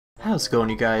How's it going,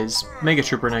 you guys? Mega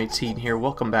Trooper 19 here.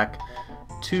 Welcome back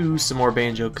to some more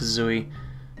Banjo-Kazooie.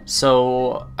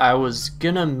 So, I was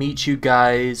gonna meet you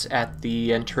guys at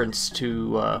the entrance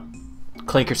to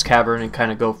Clanker's Cavern and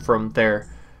kind of go from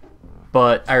there.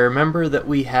 But I remember that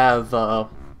we have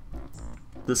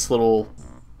this little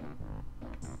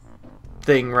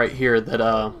thing right here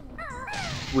that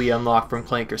we unlock from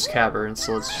Clanker's Cavern.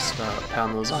 So let's just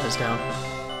pound those eyes down.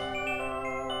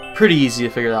 Pretty easy to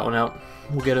figure that one out.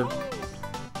 We'll get a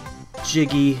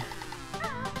Jiggy.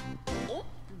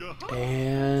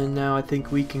 And now I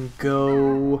think we can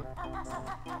go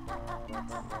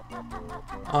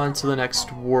on to the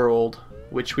next world,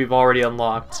 which we've already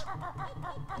unlocked.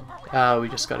 We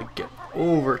just gotta get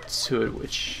over to it,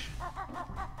 which...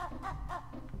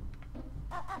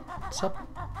 it's up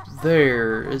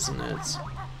there, isn't it?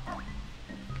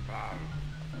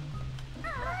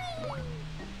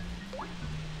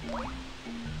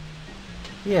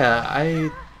 Yeah, I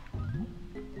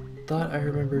thought I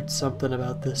remembered something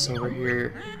about this over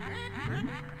here.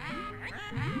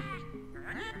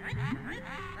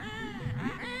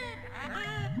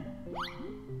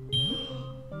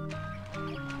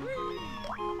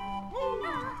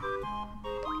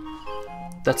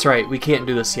 That's right, we can't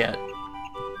do this yet.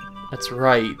 That's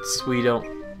right,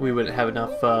 we wouldn't have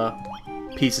enough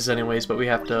pieces anyways, but we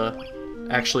have to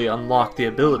actually unlock the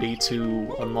ability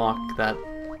to unlock that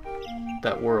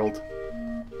world.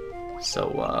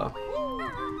 So,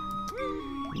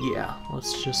 yeah,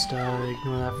 let's just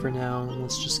ignore that for now, and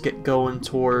let's just get going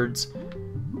towards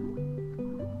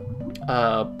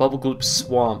Bubblegloop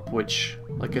Swamp, which,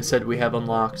 like I said, we have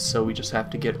unlocked, so we just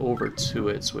have to get over to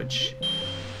it, which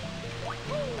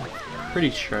I'm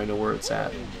pretty sure I know where it's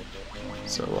at.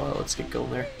 So, let's get going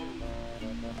there.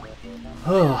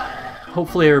 Oh,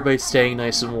 hopefully everybody's staying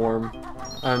nice and warm.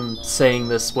 I'm saying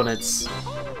this when it's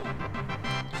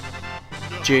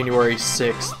January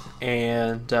 6th,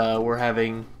 and we're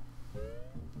having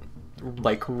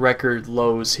like record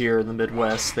lows here in the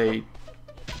Midwest. They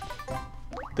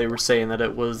were saying that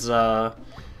it was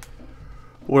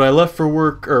when I left for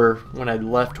work, or when I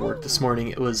left work this morning,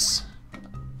 it was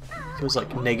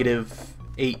like negative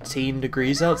 18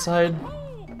 degrees outside,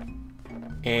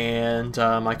 and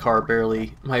my car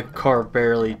barely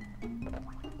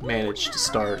managed to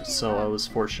start, so I was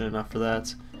fortunate enough for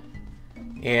that.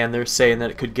 And they're saying that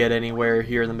it could get anywhere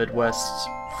here in the Midwest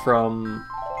from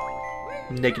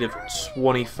negative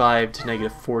 25 to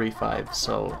negative 45,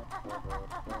 so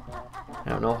I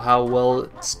don't know how well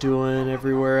it's doing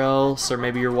everywhere else, or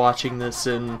maybe you're watching this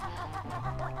in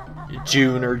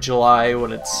June or July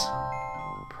when it's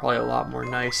probably a lot more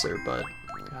nicer, but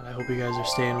God, I hope you guys are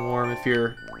staying warm if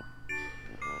you're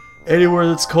anywhere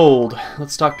that's cold.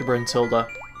 Let's talk to Brentilda.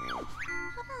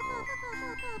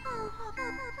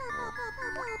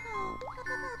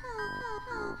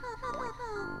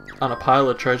 On a pile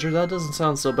of treasure? That doesn't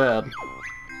sound so bad.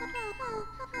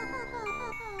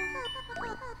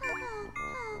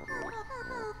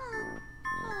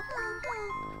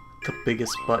 The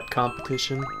biggest butt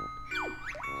competition?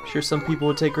 I'm sure some people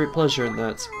would take great pleasure in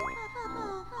that.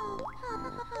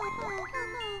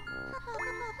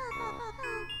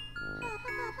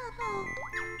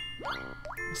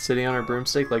 Sitting on her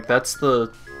broomstick? Like, that's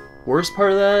the worst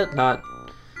part of that? Not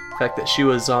the fact that she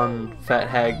was on Fat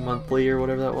Hag Monthly or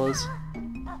whatever that was.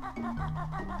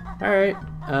 Alright,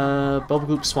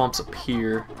 Bubblegloop Swamp's up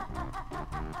here.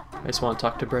 I just want to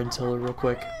talk to Brentilda real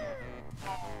quick.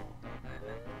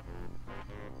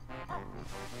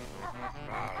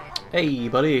 Hey,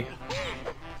 buddy!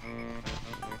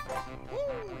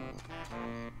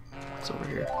 What's over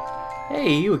here?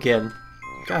 Hey, you again!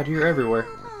 God, you're everywhere.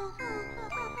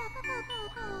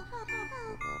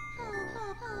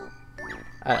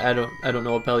 I don't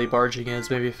know what belly barging is.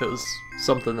 Maybe if it was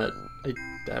something that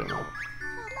I don't know.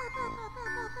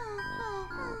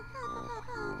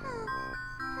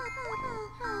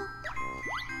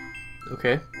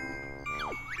 Okay.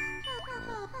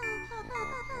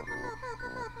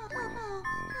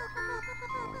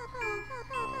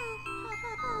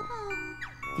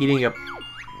 Eating a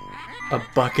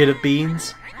bucket of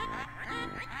beans?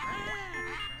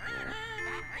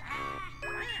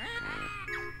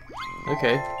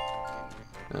 Okay.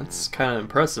 That's kind of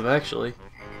impressive, actually.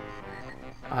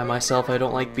 I myself, I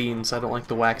don't like beans. I don't like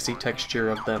the waxy texture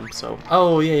of them, so...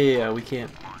 oh, yeah, we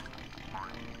can't...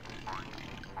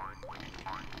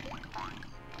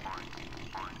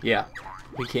 yeah,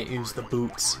 we can't use the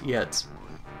boots yet,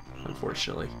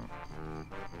 unfortunately.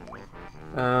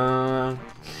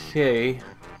 Okay.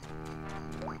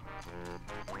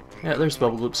 Yeah, there's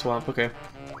Bubblegloop Swamp, okay.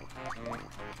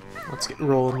 Let's get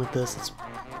rolling with this. Let's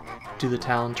do the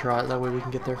Talon Trot, that way we can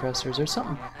get there faster. Is there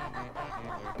something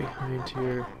behind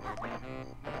here?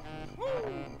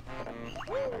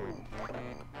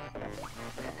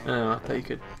 Oh, I thought you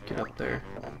could get up there.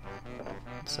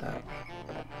 What's that?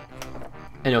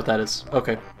 I know what that is.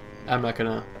 Okay. I'm not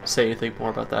gonna say anything more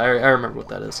about that. I remember what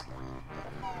that is.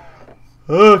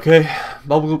 Okay.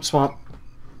 Bubblegloop Swamp.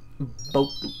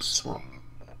 Bubblegloop Swamp.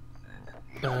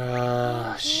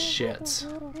 Shit.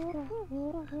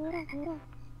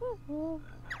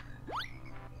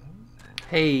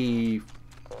 Hey,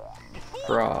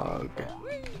 frog.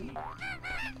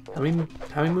 How many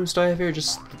moves do I have here?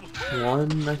 Just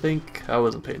one, I think? I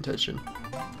wasn't paying attention.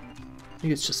 I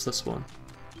think it's just this one.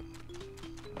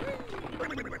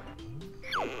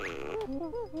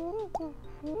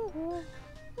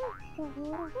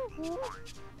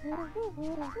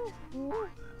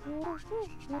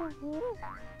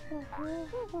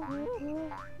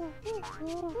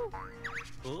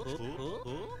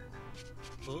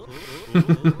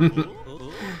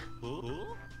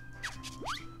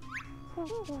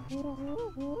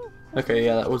 Okay,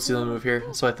 yeah, that was the other move here.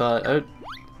 So I thought I'd...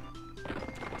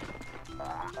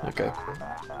 Okay.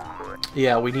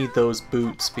 Yeah, we need those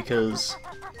boots because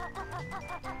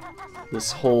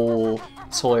this whole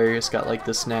area's got like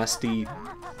this nasty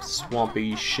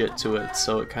swampy shit to it,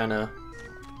 so it kinda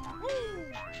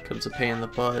becomes a pain in the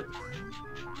butt.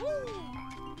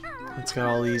 It's got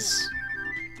all these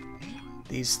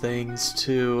things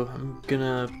too. I'm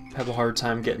gonna have a hard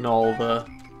time getting all the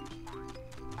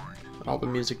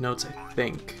music notes, I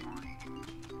think.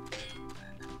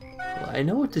 Well, I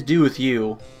know what to do with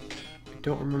you. I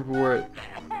don't remember where it...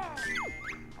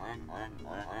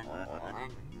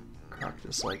 Croc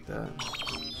just like that.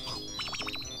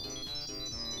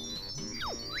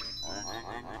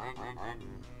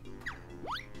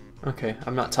 Okay,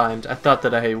 I'm not timed. I thought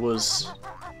that I was...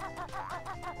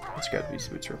 Let's grab these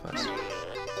boots real fast.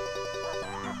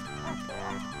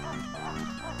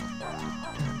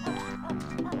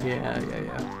 Yeah.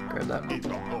 Grab that.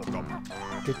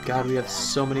 Good God, we have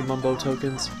so many Mumbo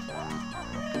tokens.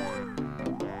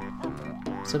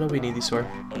 So do we need these for?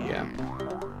 Yeah.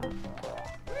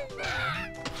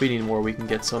 If we need more, we can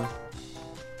get some.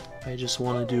 I just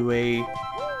want to do a...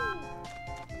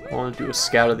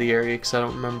 scout of the area because I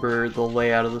don't remember the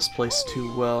layout of this place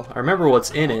too well. I remember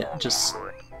what's in it, just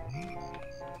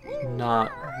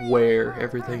not where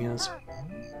everything is.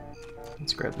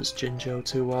 Let's grab this Jinjo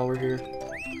too while we're here.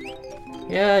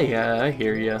 Yeah, I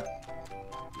hear ya.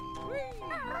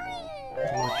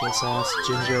 Worthless ass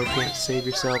Jinjo, can't save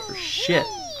yourself for shit.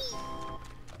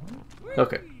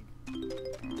 Okay.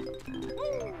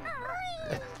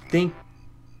 I think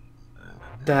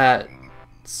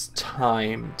that's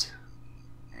timed.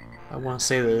 I want to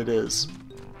say that it is.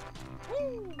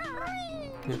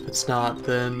 If it's not,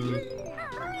 then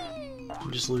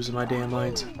I'm just losing my damn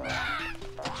mind.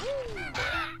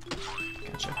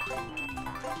 Gotcha.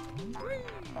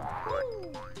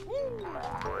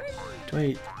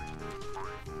 Wait.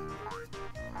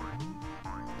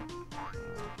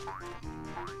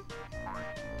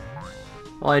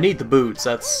 Well, I need the boots.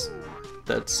 That's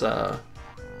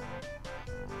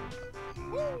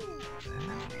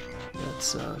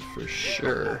for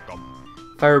sure.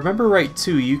 If I remember right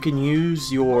too, you can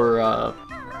use your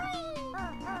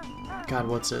God,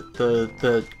 what's it?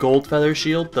 The gold feather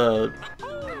shield,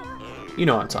 you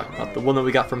know what I'm talking about, the one that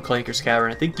we got from Clanker's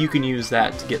Cavern. I think you can use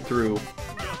that to get through.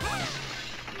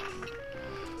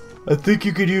 I think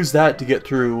you could use that to get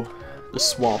through the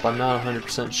swamp. I'm not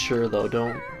 100% sure though.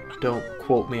 Don't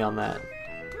quote me on that.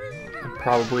 I'm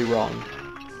probably wrong.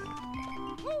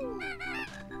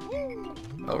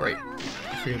 Oh right.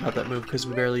 I forget about that move because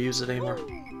we barely use it anymore.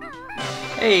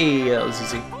 Hey, that was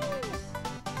easy.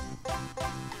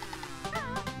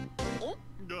 Well,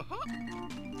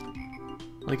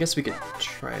 I guess we could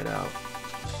try it out.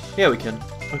 Yeah, we can.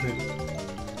 Okay.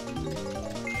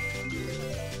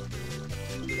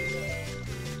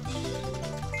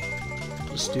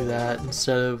 Just do that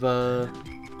instead of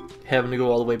having to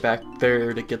go all the way back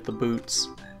there to get the boots.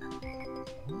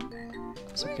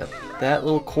 So we got that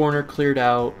little corner cleared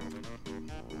out.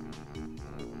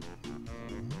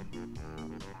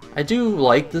 I do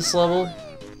like this level.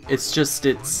 It's just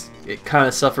it kind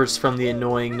of suffers from the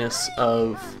annoyingness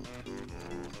of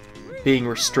being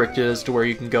restricted as to where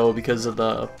you can go because of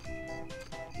the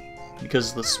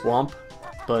swamp.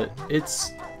 But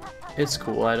it's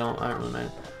cool. I don't really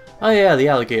mind. Oh yeah, the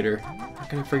alligator. How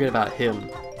can I forget about him?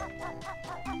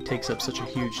 He takes up such a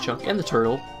huge chunk. And the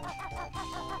turtle.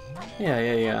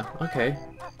 Yeah. Okay.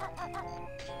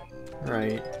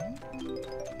 Right.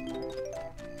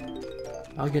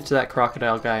 I'll get to that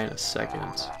crocodile guy in a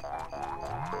second.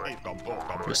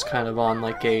 Just kind of on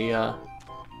like a,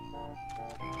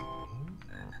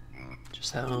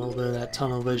 just having a little bit of that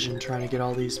tunnel vision, trying to get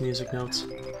all these music notes.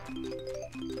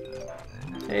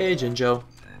 Hey, Jinjo.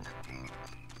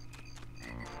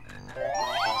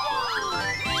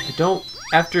 I don't,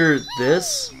 after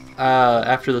this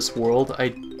world,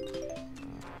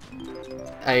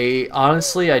 I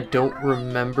honestly, I don't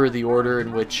remember the order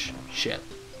in which shit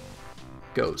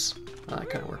goes. That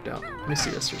kind of worked out. Let me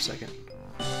see this for a second.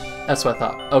 That's what I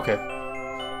thought. Okay.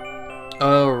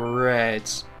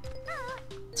 Alright.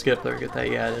 Let's get up there and get that.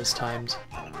 Yeah, it is timed.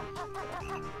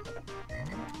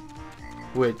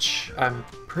 Which, I'm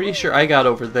pretty sure I got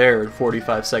over there in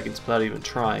 45 seconds without even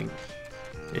trying.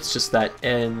 It's just that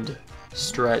end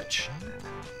stretch.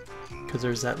 Because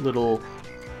there's that little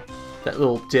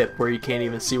dip where you can't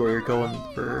even see where you're going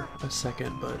for a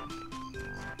second, but...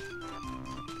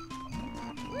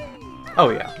 Oh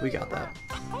yeah, we got that.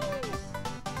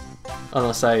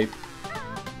 Unless I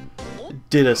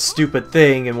did a stupid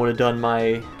thing and would have done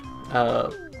my,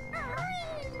 the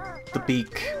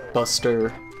beak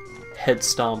buster head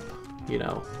stomp, you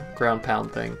know, ground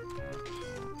pound thing.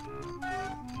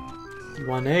 You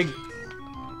want an egg?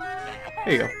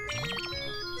 There you go.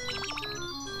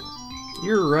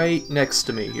 You're right next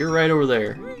to me. You're right over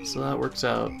there. So that works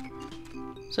out.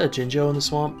 Is that Jinjo in the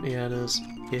swamp? Yeah, it is.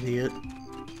 Idiot.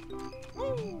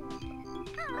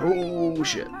 Oh,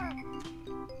 shit.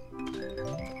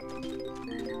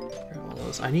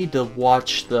 I need to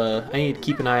watch the... I need to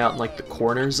keep an eye out in, like, the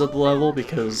corners of the level,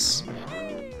 because...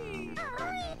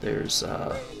 There's,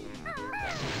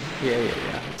 Yeah,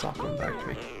 it's all coming back to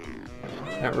me.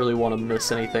 I don't really want to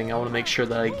miss anything. I want to make sure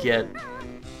that I get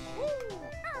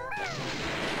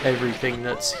everything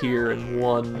that's here in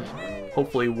one,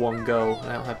 hopefully one go.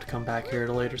 I don't have to come back here at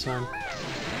a later time.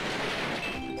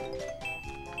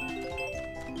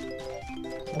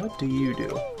 What do you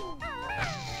do?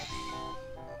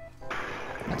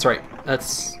 That's right.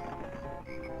 That's...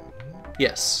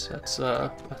 Yes, that's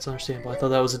understandable. I thought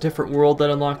that was a different world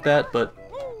that unlocked that, but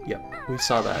yep, we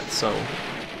saw that, so...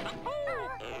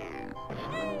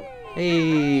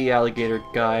 Hey, alligator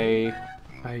guy.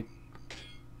 I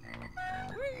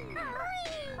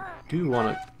do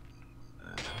want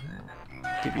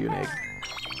to give you an egg.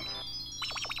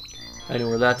 I know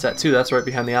where that's at too. That's right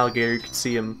behind the alligator. You can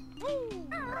see him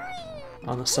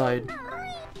on the side.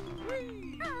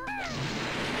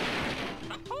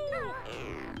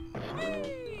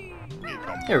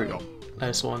 There we go. I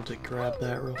just wanted to grab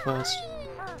that real fast.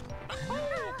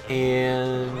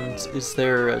 And is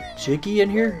there a Jiggy in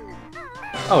here?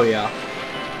 Oh yeah.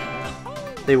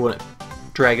 They wouldn't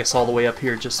drag us all the way up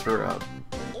here just for I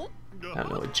don't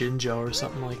know, a Jinjo or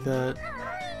something like that.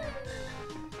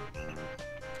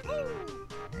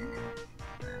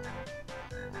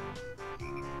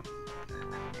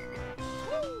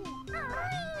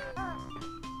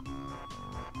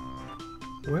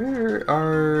 Where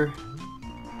are...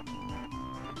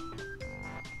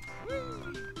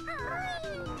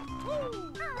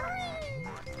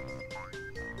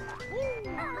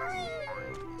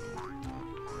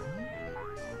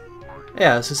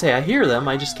 Yeah, I was gonna say, I hear them,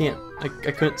 I just can't... I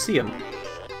couldn't see them.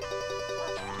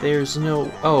 There's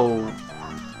no... Oh...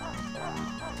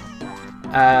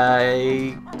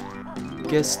 I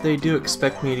guess they do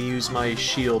expect me to use my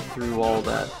shield through all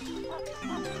that.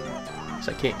 Because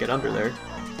I can't get under there.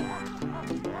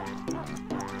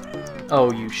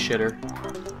 Oh, you shitter.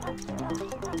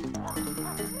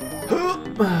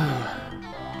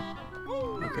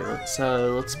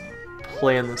 Okay, let's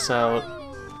plan this out.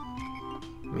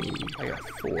 I got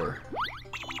 4.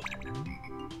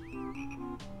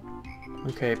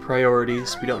 Okay,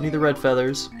 priorities. We don't need the red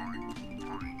feathers.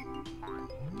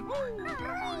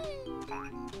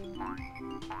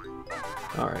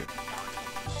 Alright.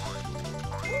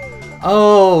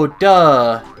 Oh,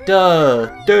 duh!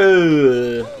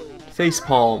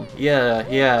 Facepalm.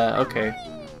 Yeah, okay.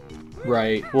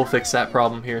 Right, we'll fix that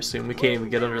problem here soon. We can't even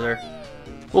get under there.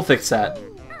 We'll fix that.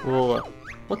 We'll,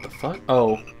 what the fuck?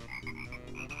 Oh.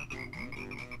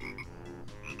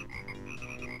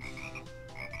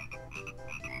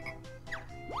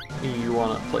 You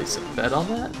want to place a bet on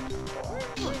that?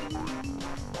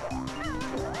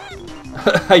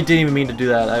 I didn't even mean to do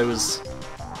that. I was...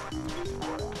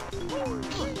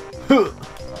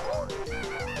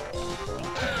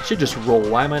 should just roll.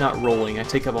 Why am I not rolling? I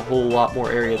take up a whole lot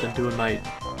more area than doing my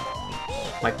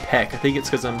peck. I think it's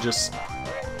because I'm just...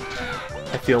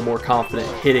 I feel more confident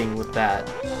hitting with that.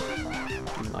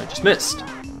 I just missed.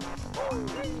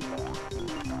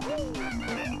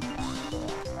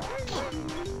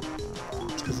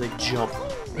 They jump,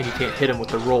 and you can't hit them with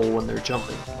the roll when they're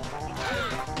jumping.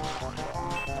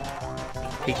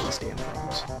 hate these damn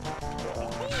things.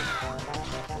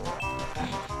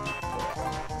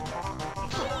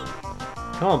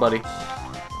 Come on, buddy.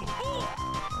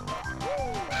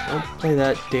 Don't play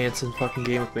that dancing fucking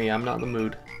game with me. I'm not in the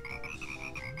mood.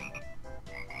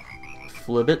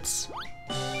 Flibbits?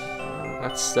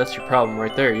 That's your problem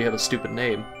right there. You have a stupid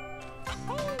name.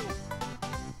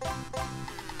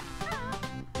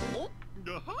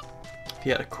 If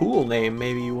you had a cool name,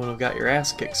 maybe you wouldn't have got your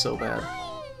ass kicked so bad.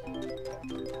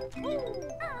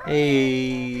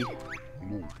 Hey.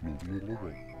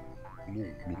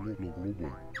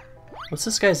 What's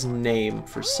this guy's name?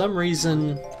 For some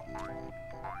reason...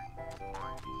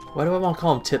 Why do I want to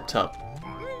call him Tip Top?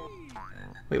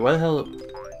 Wait, why the hell...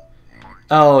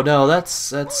 Oh, no, that's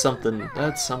something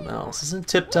else. Isn't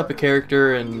Tip Top a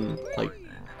character in, like,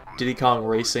 Diddy Kong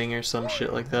Racing or some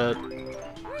shit like that?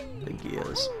 I think he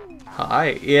is.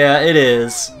 Hi. Yeah, it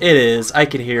is. It is. I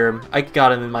can hear him. I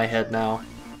got him in my head now.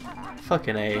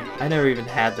 Fucking A. I never even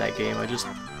had that game. One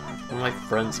of my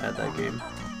friends had that game.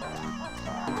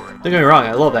 Don't get me wrong,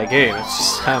 I love that game. It's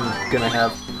just I'm gonna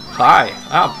have Hi,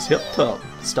 I'm Tip Top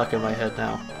stuck in my head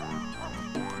now.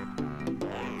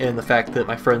 And the fact that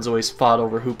my friends always fought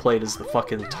over who played as the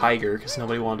fucking tiger because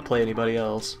nobody wanted to play anybody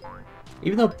else.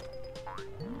 Even though...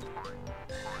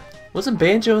 Wasn't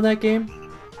Banjo in that game?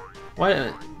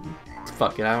 Why?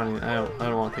 Fuck it, I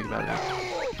don't want to think about it now.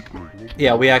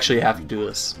 Yeah, we actually have to do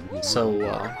this.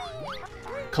 So,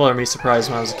 color me surprised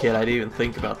when I was a kid, I didn't even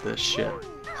think about this shit.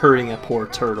 Hurting a poor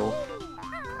turtle.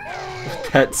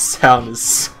 That sound is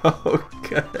so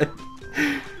good.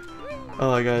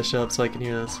 Oh, I gotta shut up so I can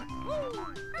hear this.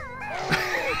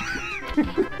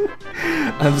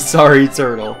 I'm sorry,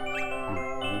 turtle.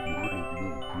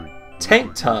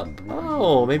 Tank Top.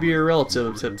 Oh, maybe you're a relative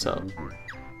of Tip Top.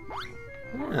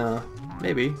 Yeah,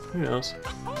 maybe. Who knows?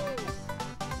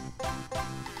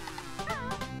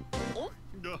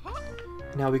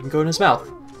 Now we can go in his mouth.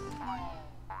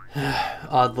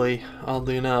 Oddly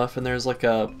enough, and there's like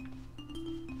a...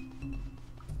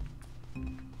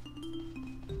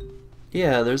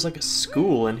 Yeah, there's like a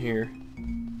school in here.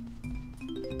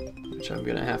 Which I'm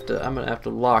gonna have to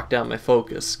lock down my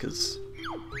focus, cause...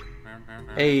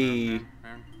 Hey...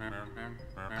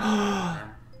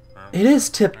 It is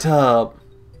Tip Top!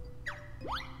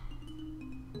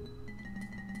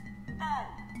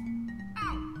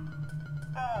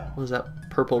 What is that?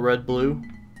 Purple, red, blue?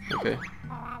 Okay.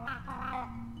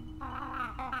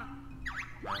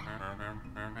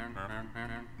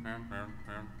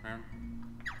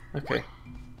 Okay.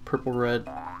 Purple, red,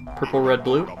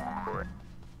 blue?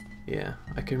 Yeah,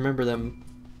 I can remember them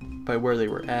by where they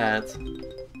were at.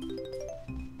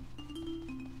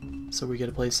 So we get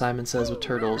to play Simon Says with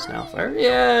turtles now. Fire?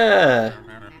 Yeah!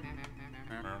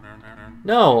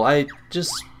 No, I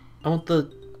want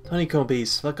the honeycomb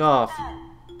piece. Fuck off.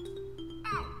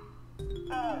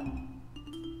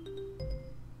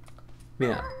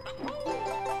 Yeah.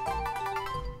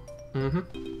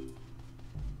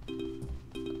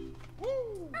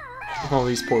 All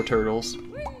these poor turtles.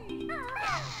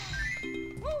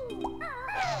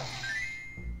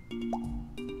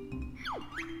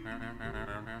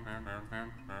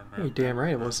 You're damn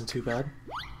right it wasn't too bad.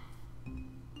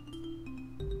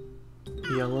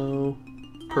 Yellow,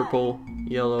 purple,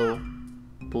 yellow,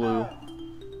 blue,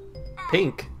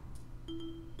 pink.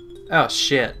 Oh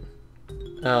shit.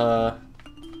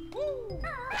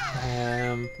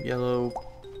 Yellow,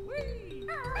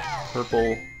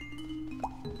 purple,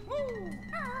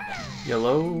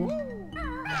 yellow,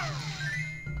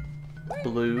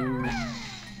 blue,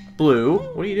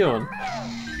 what are you doing?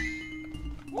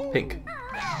 Pink.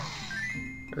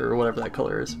 Or whatever that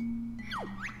color is.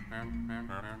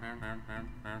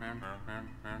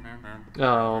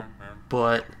 Oh,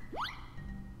 but...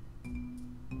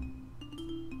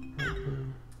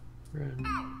 Red.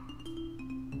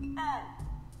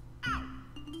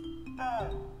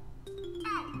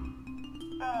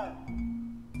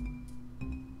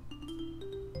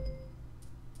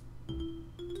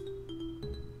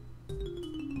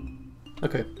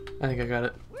 Okay, I think I got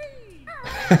it.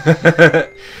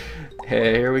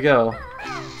 Hey, here we go.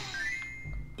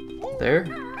 There.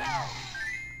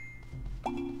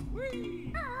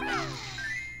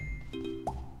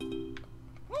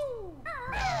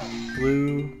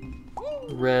 Blue,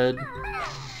 red,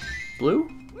 blue?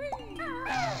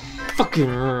 Fucking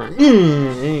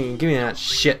give me that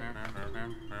shit.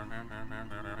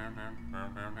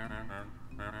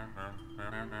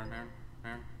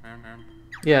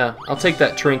 Yeah, I'll take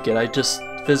that trinket. I just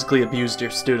physically abused your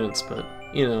students, but,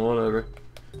 you know, whatever.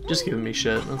 Just giving me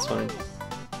shit, that's fine.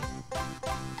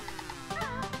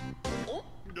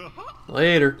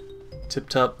 Later.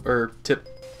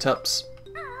 Tip-Tups.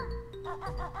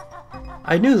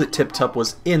 I knew that Tip-Tup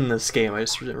was in this game, I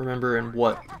just didn't remember in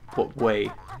what way.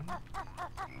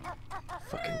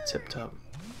 Fucking Tip-Tup.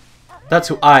 That's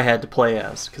who I had to play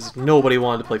as, because nobody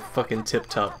wanted to play fucking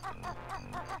Tip-Tup.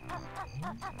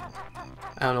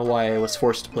 I don't know why I was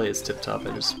forced to play as Tip-Tup,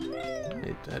 I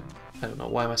don't know,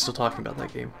 why am I still talking about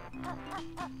that game?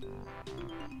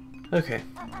 Okay.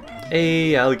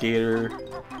 Hey, alligator.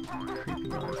 Creepy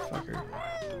motherfucker.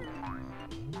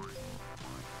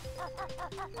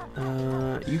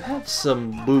 You have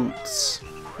some boots.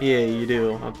 Yeah, you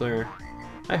do, up there.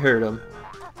 I heard him.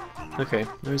 Okay,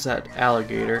 there's that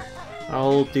alligator.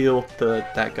 I'll deal with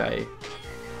that guy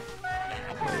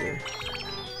later.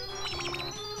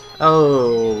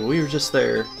 Oh, we were just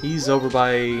there. He's over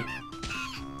by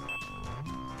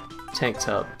Tank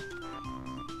Tub.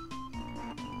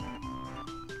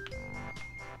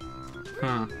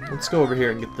 Let's go over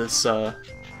here and get this, hey,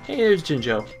 there's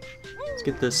Jinjo. Let's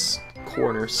get this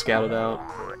corner scouted out.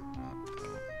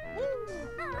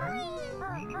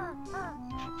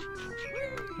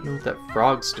 I don't know what that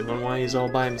frog's doing, why he's all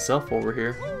by himself over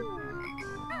here.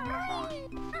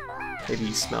 Maybe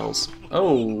he smells.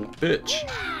 Oh, bitch.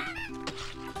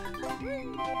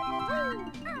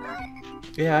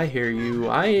 Yeah, I hear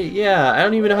you. Yeah, I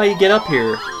don't even know how you get up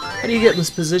here. How do you get in these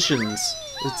positions?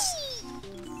 It's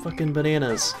fucking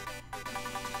bananas.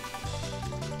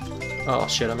 Oh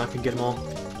shit, I'm not gonna get them all.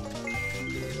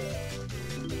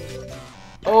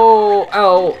 Oh,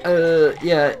 ow,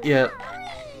 yeah.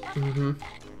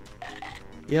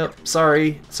 Yep,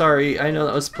 sorry, I know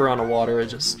that was piranha water, I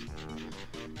just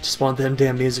want them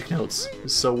damn music notes.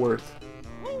 It's so worth.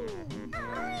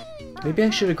 Maybe I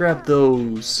should have grabbed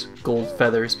those gold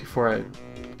feathers before I...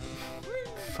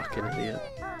 Fucking idiot.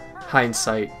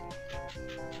 Hindsight.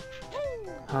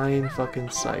 Fucking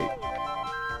sight.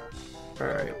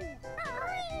 Alright.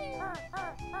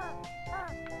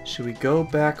 Should we go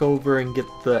back over and get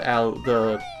that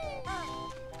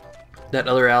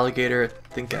other alligator? I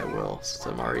think I will, since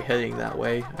I'm already heading that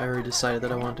way. I already decided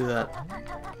that I want to do that.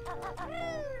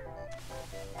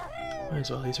 Might as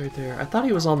well, he's right there. I thought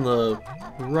he was on the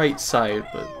right side,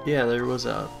 but yeah, there was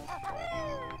a...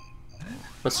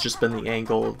 Must have just been the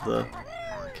angle of the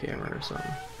camera or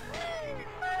something.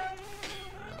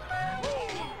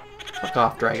 Fuck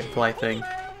off, dragonfly thing.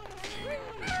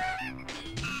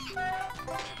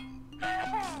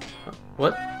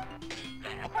 What?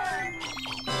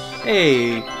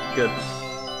 Hey, good.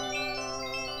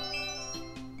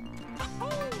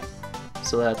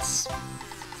 So that's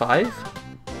 5?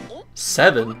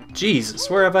 7? Jesus,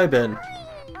 where have I been?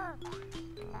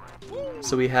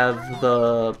 So we have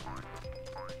the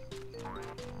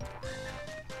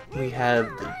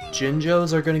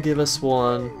Jinjos are gonna give us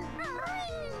one.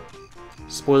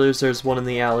 Spoilers, there's one in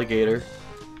the alligator.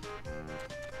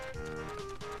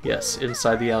 Yes,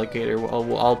 inside the alligator.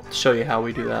 I'll show you how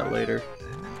we do that later.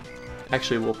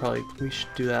 Actually, we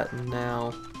should do that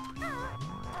now.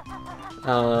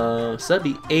 So that'd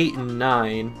be 8 and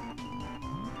 9.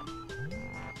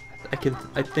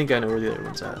 I think I know where the other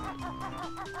one's at. I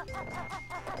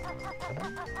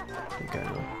think I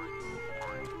know.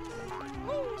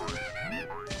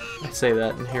 I say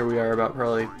that, and here we are about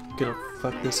probably gonna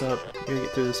fuck this up. Gotta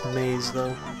get through this maze,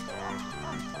 though.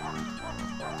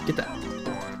 Get that.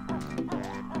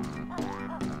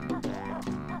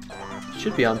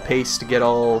 Should be on pace to get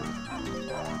all...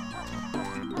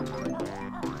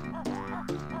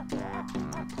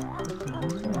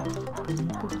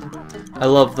 I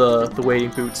love the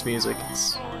Wading Boots music.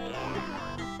 It's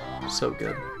so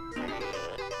good.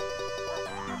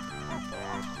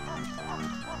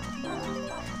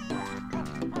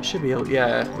 Should be able,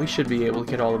 yeah, we should be able to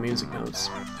get all the music notes.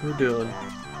 We're doing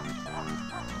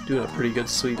a pretty good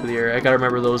sweep of the area. I gotta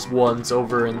remember those ones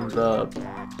over in the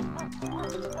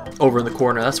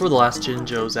corner. That's where the last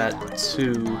Jinjo's at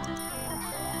too.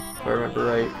 If I remember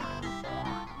right.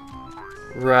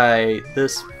 Right,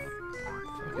 this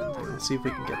fucking thing. Let's see if we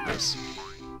can get this.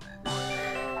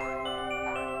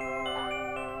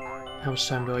 How much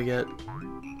time do I get?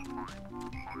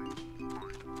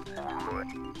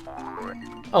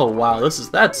 Oh wow,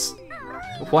 that's...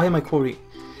 Why am I quoting?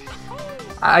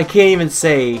 I can't even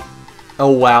say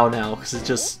oh wow now, because it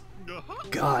just...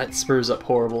 God, it spurs up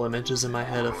horrible images in my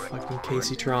head of fucking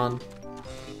Casey Tron.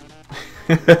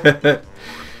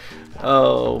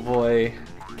 Oh boy,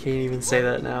 can't even say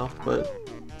that now, but...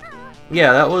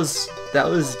 Yeah, that was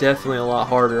definitely a lot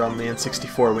harder on the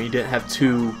N64 when you didn't have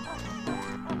two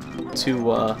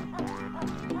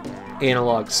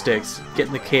analog sticks.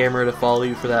 Getting the camera to follow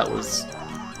you for that was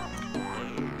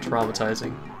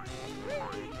traumatizing.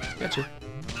 Gotcha.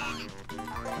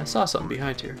 I saw something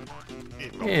behind here.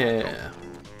 Yeah.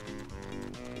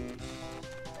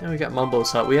 Now we got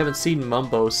Mumbo's hut. We haven't seen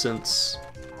Mumbo since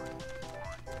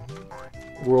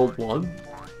World 1?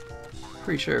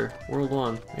 Pretty sure. World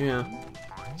 1. Yeah.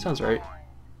 Sounds right.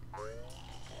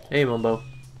 Hey, Mumbo.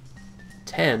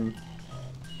 10.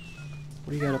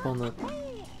 What do you got up on the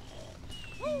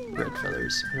red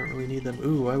feathers? I don't really need them.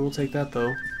 Ooh, I will take that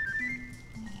though.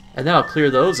 And then I'll clear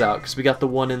those out because we got the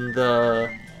one in the...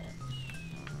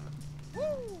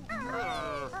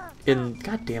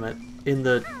 God damn it. In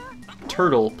the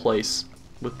turtle place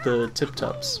with the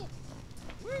tip-tops.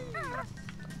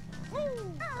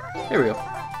 There we go.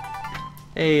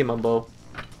 Hey, Mumbo.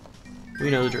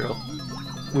 We know the drill.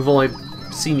 We've only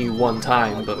seen you one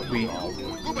time, but we want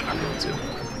to.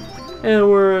 And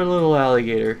we're a little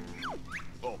alligator.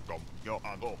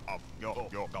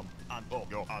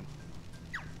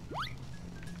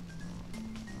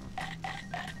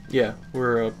 Yeah,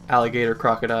 we're a alligator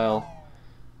crocodile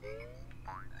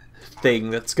thing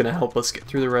that's gonna help us get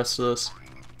through the rest of this.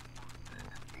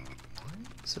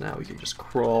 So now we can just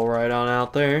crawl right on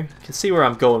out there. You can see where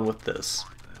I'm going with this.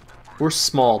 We're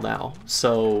small now,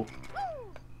 so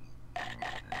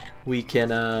we can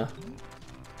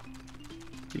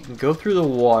go through the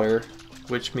water,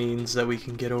 which means that we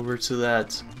can get over to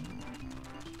that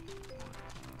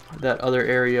other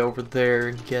area over there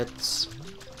and get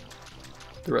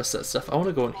the rest of that stuff. I want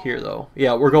to go in here though.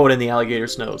 Yeah, we're going in the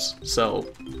alligator's nose, so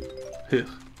I'm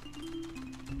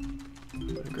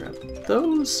gonna grab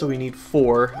those. So we need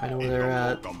 4. I know where they're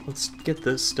at. Let's get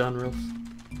this done real.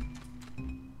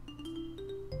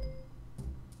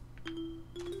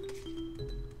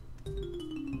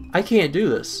 I can't do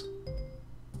this.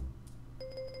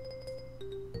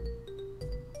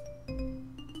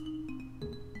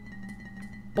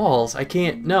 Balls, I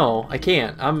can't. No, I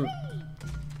can't.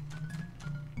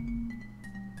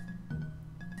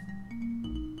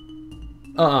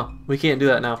 We can't do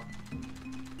that now.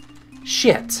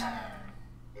 Shit.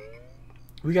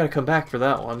 We gotta come back for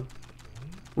that one.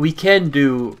 We can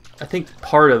do, I think,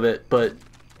 part of it, but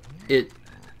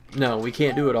no, we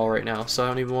can't do it all right now, so I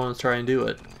don't even want to try and do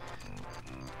it.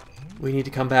 We need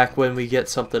to come back when we get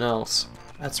something else.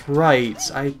 That's right.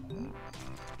 I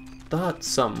thought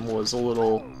something was a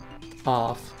little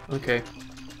off. Okay.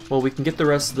 Well, we can get the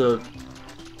rest of the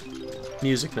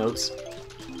music notes.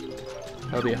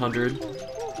 That'll be 100.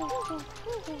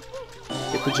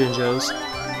 Get the Jinjos.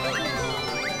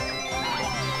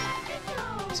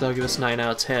 So that'll give us 9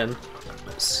 out of 10.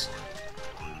 Nice.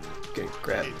 Okay,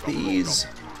 grab these.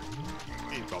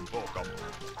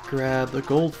 Grab the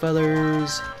gold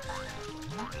feathers.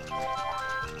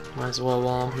 Might as well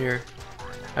while I'm here.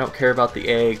 I don't care about the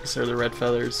eggs or the red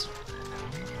feathers.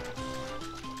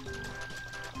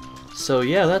 So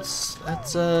yeah, that's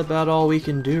about all we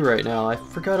can do right now. I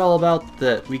forgot all about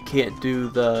that. We can't do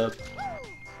the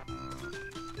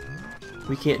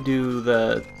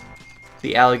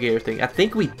alligator thing. I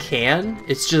think we can.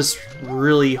 It's just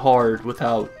really hard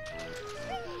without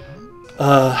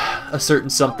a certain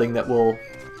something that we'll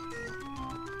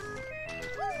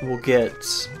get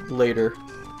later.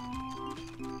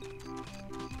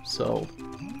 So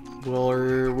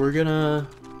we're gonna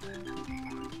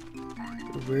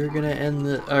end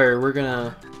the, or we're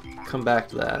gonna come back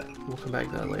to that. We'll come back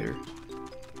to that later.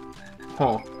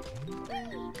 Huh.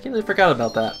 Completely forgot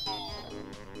about that.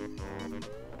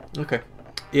 Okay.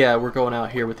 Yeah, we're going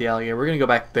out here with the alligator. We're gonna go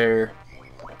back there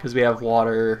because we have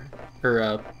water,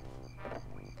 or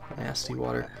nasty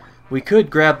water. We could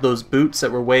grab those boots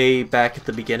that were way back at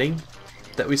the beginning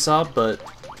that we saw, but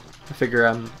I figure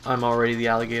I'm already the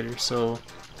alligator, so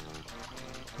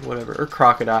whatever. Or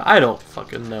crocodile. I don't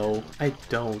fucking know. I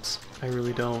don't. I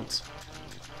really don't.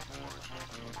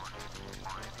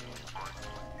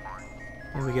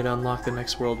 And we get to unlock the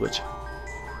next world, which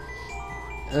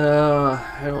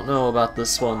I don't know about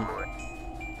this one.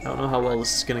 I don't know how well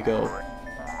this is gonna go.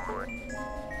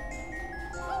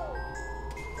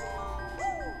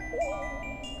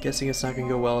 Guessing it's not gonna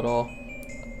go well at all.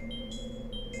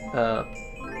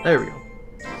 There we go.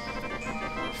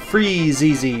 Freeze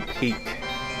Easy Peak.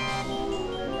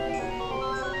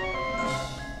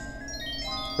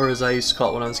 Or as I used to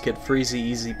call it when I was a kid, Freezy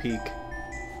Easy Peak.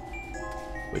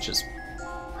 Which is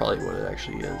probably what it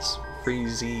actually is.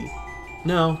 Freezy.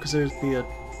 No, because there's the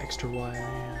extra Y.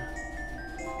 Yeah.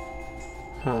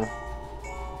 Huh.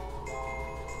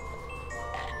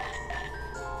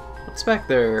 What's back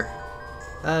there?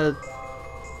 I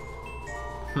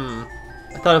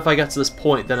thought if I got to this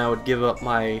point, then I would give up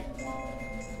my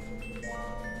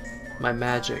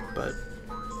magic, but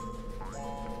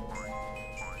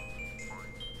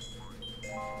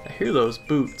hear those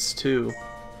boots too.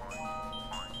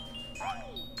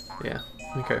 Yeah,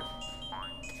 okay.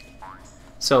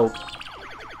 So,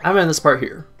 I'm in this part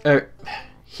here.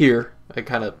 Here. I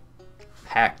kind of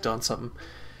hacked on something.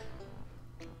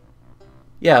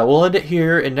 Yeah, we'll end it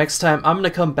here, and next time I'm going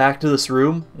to come back to this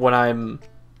room when I'm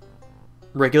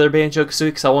regular Banjo-Kazooie,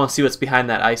 because I want to see what's behind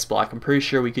that ice block. I'm pretty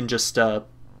sure we can just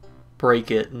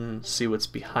break it and see what's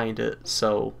behind it,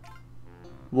 so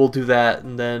we'll do that,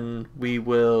 and then we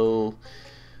will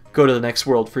go to the next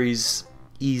World Freeze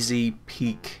Easy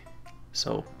Peak.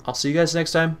 So, I'll see you guys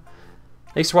next time.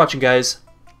 Thanks for watching, guys.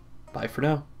 Bye for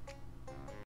now.